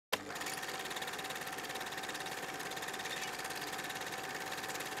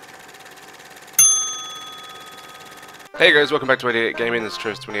Hey guys, welcome back to 88 Gaming. This is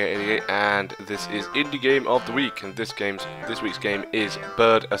Travis2888, and this is Indie Game of the Week. And this week's game is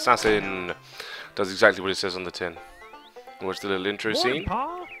Bird Assassin. Does exactly what it says on the tin. Watch the little intro scene.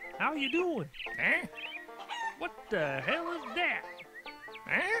 Pa, how you doing? Huh? What the hell is that?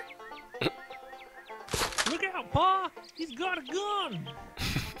 Huh? Look out, Pa! He's got a gun!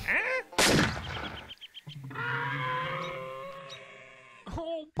 Huh?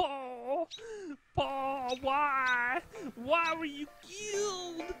 Oh, Pa! Pa, why? Why were you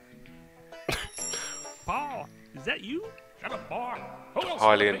killed? Pa, is that you? Shut up, Pa.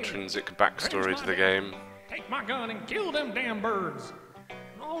 Highly intrinsic backstory to the game. Take my gun and kill them damn birds.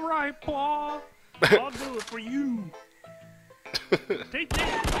 All right, Pa. I'll do it for you. Take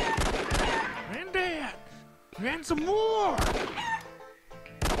that. And that. And some more.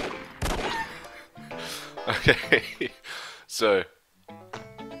 Okay, so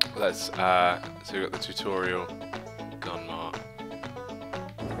let's so we got the tutorial gun mark.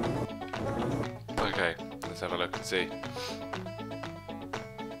 Okay, let's have a look and see.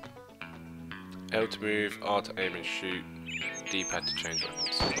 L to move, R to aim and shoot, D-pad to change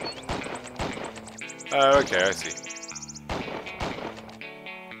weapons. Oh, okay, I see.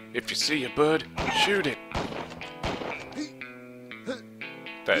 If you see a bird, shoot it!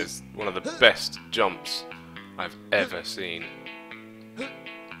 That is one of the best jumps I've ever seen.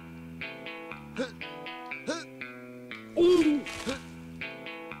 Ooh.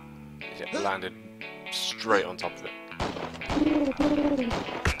 It landed straight on top of it.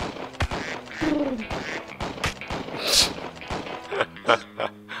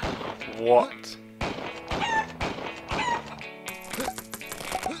 What?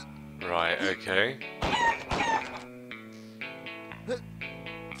 Right, okay.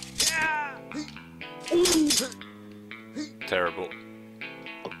 Terrible.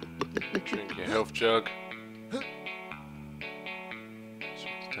 Drink your health jug.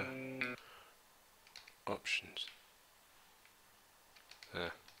 Options.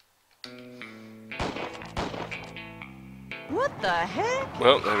 There. What the heck?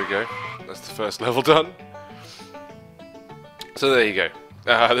 Well, there we go. That's the first level done. So there you go.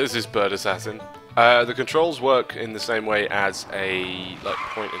 This is Bird Assassin. The controls work in the same way as a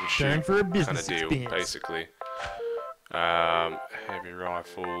point and shoot Time for a kind business of deal, expense. basically. Heavy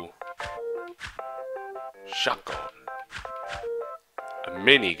rifle, shotgun, a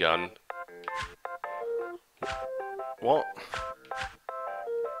minigun. What?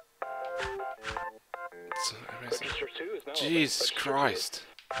 Jesus Christ.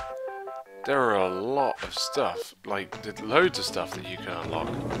 There are a lot of stuff, like, there's loads of stuff that you can unlock.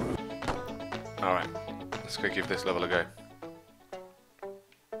 Alright, let's go give this level a go.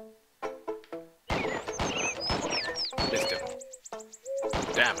 Missed him.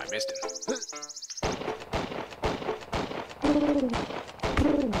 Damn, I missed him.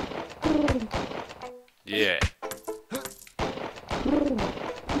 Yeah.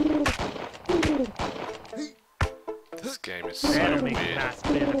 This game is so That'll make a weird. nice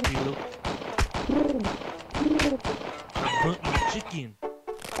battlefield. I'm hunting chicken.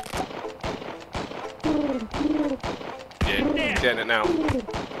 Yeah, getting it now.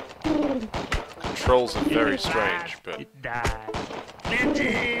 Controls are very strange, but It died.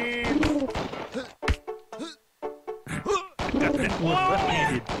 Legend! Got that one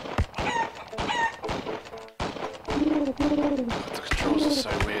left-handed. the controls are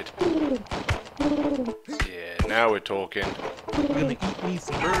so weird. Yeah, now we're talking. I'm gonna eat me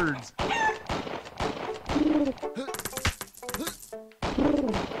some birds.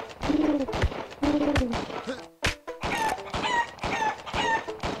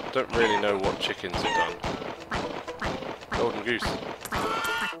 Don't really know what chickens have done. Golden goose.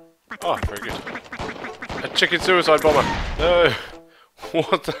 Oh, very good. A chicken suicide bomber. No.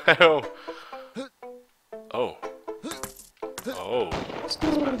 What the hell? Oh. Oh. What's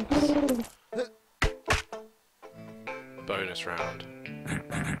this madness? Bonus round.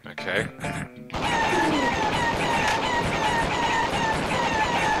 Okay.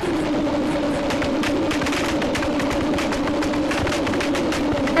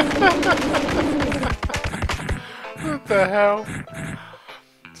 What the hell?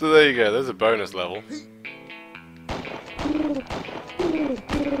 So there you go, there's a bonus level.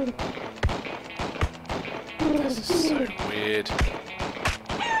 This is so weird.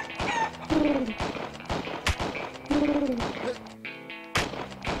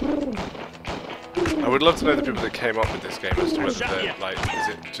 I would love to know the people that came up with this game as to whether they're, like, is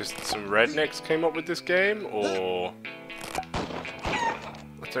it just some rednecks came up with this game, or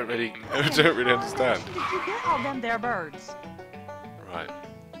I don't really understand. Did you get all them there birds? Right.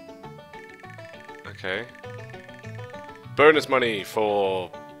 Okay. bonus money for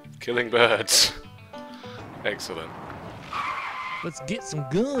killing birds. Excellent. Let's get some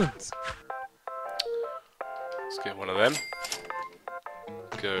guns. Let's get one of them.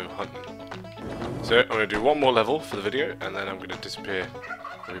 Go hunting. So I'm going to do one more level for the video, and then I'm going to disappear.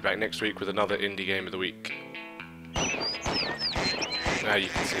 I'll be back next week with another indie game of the week. Now you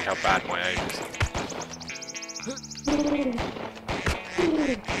can see how bad my aim is.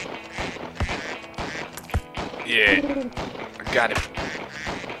 Yeah, I got him.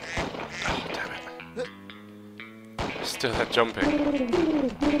 Oh, damn it. Still that jumping.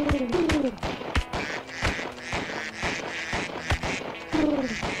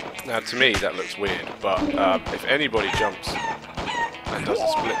 Now to me that looks weird, but if anybody jumps and does the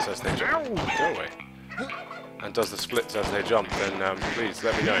splits as they jump, go away, and does the splits as they jump, then please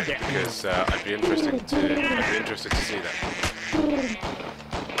let me know, because I'd be interested to see that.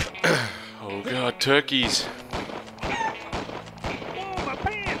 Oh god, turkeys! Whoa, my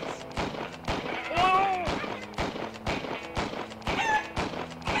pants! Whoa!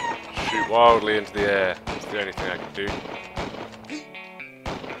 Shoot wildly into the air. That's the only thing I can do.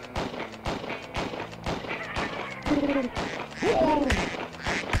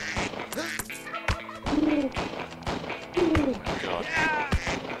 God.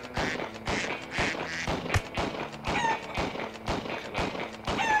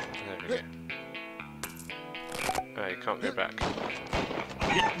 There we go. Oh, you can't go back.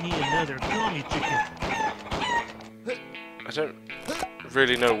 Get me another gummy chicken. I don't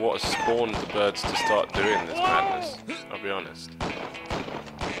really know what has spawned the birds to start doing this madness, I'll be honest.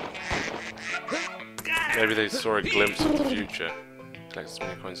 Maybe they saw a glimpse of the future. Collect as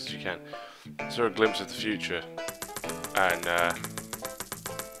many coins as you can. Saw a glimpse of the future, and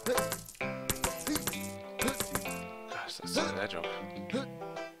gosh, that's their job.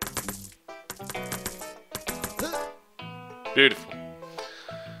 Beautiful.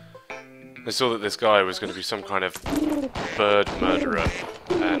 They saw that this guy was going to be some kind of bird murderer,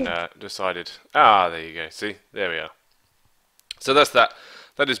 and decided, there you go, see, there we are. So that's that.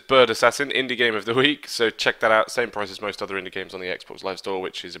 That is Bird Assassin, indie game of the week, so check that out. Same price as most other indie games on the Xbox Live Store,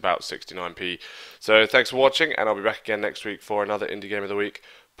 which is about 69p. So thanks for watching, and I'll be back again next week for another indie game of the week,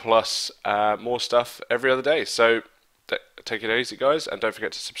 plus more stuff every other day. So take it easy, guys, and don't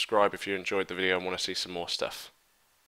forget to subscribe if you enjoyed the video and want to see some more stuff.